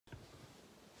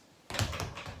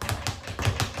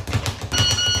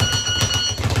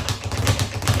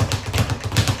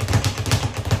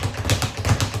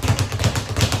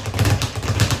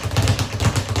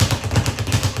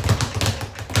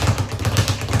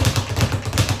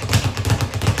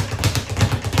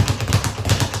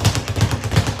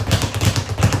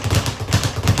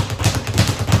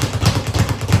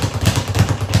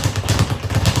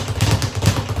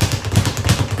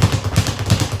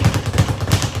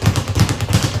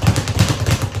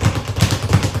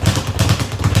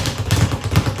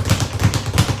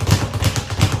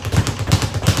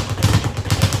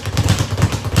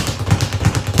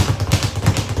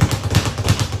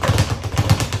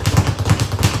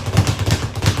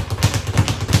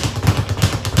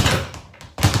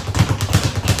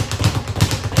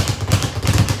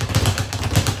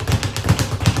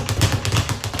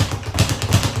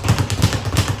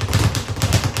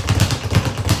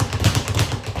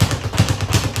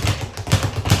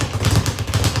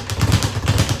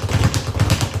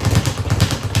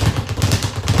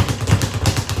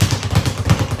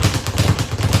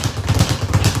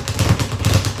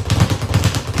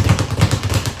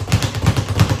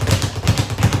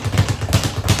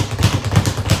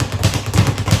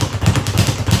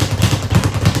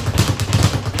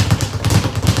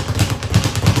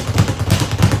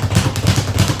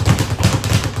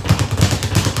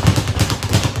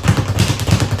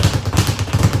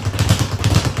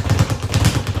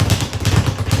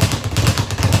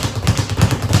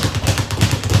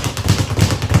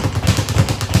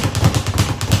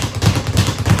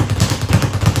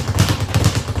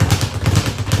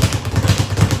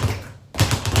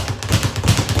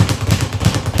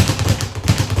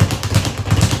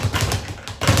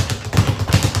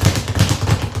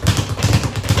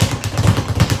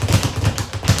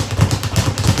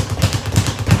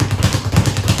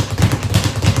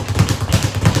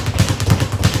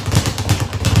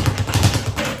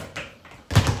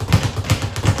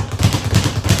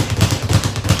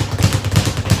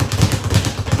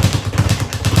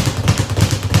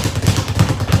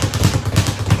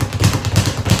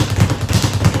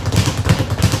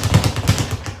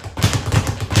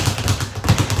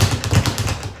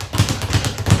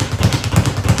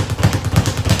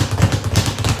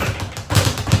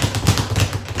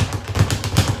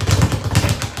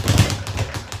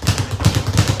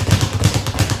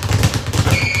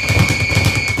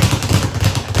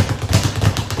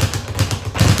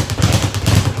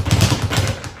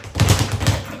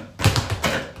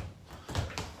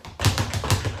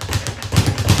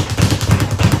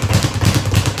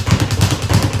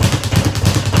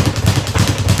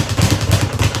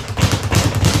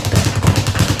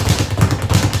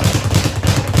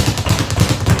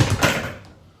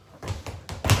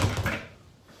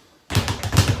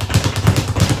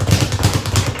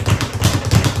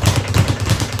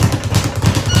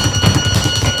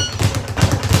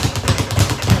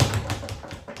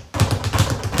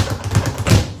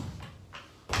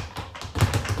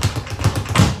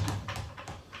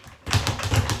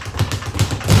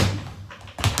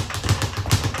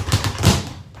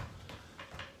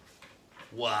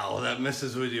Wow, that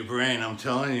messes with your brain, I'm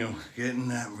telling you. Getting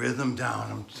that rhythm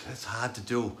down, that's hard to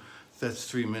do. That's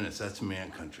 3 minutes, that's man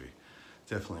country.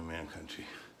 Definitely man country.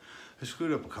 I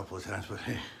screwed up a couple of times, but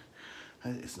hey,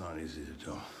 it's not easy to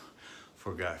do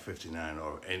for a guy 59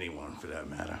 or anyone for that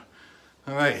matter.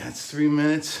 All right, that's 3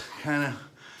 minutes, kind of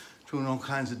doing all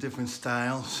kinds of different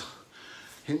styles.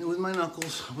 Hitting it with my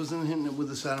knuckles. I wasn't hitting it with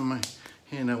the side of my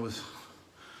hand, I was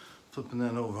flipping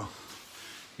that over.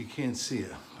 You can't see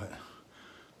it, but I'm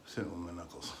sitting with my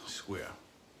knuckles, I swear.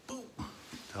 Boom, I'm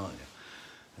telling you,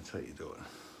 that's how you do it.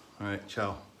 All right,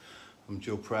 ciao. I'm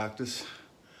Joe Practice,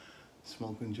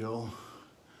 Smokin Joe,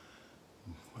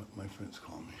 what my friends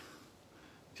call me.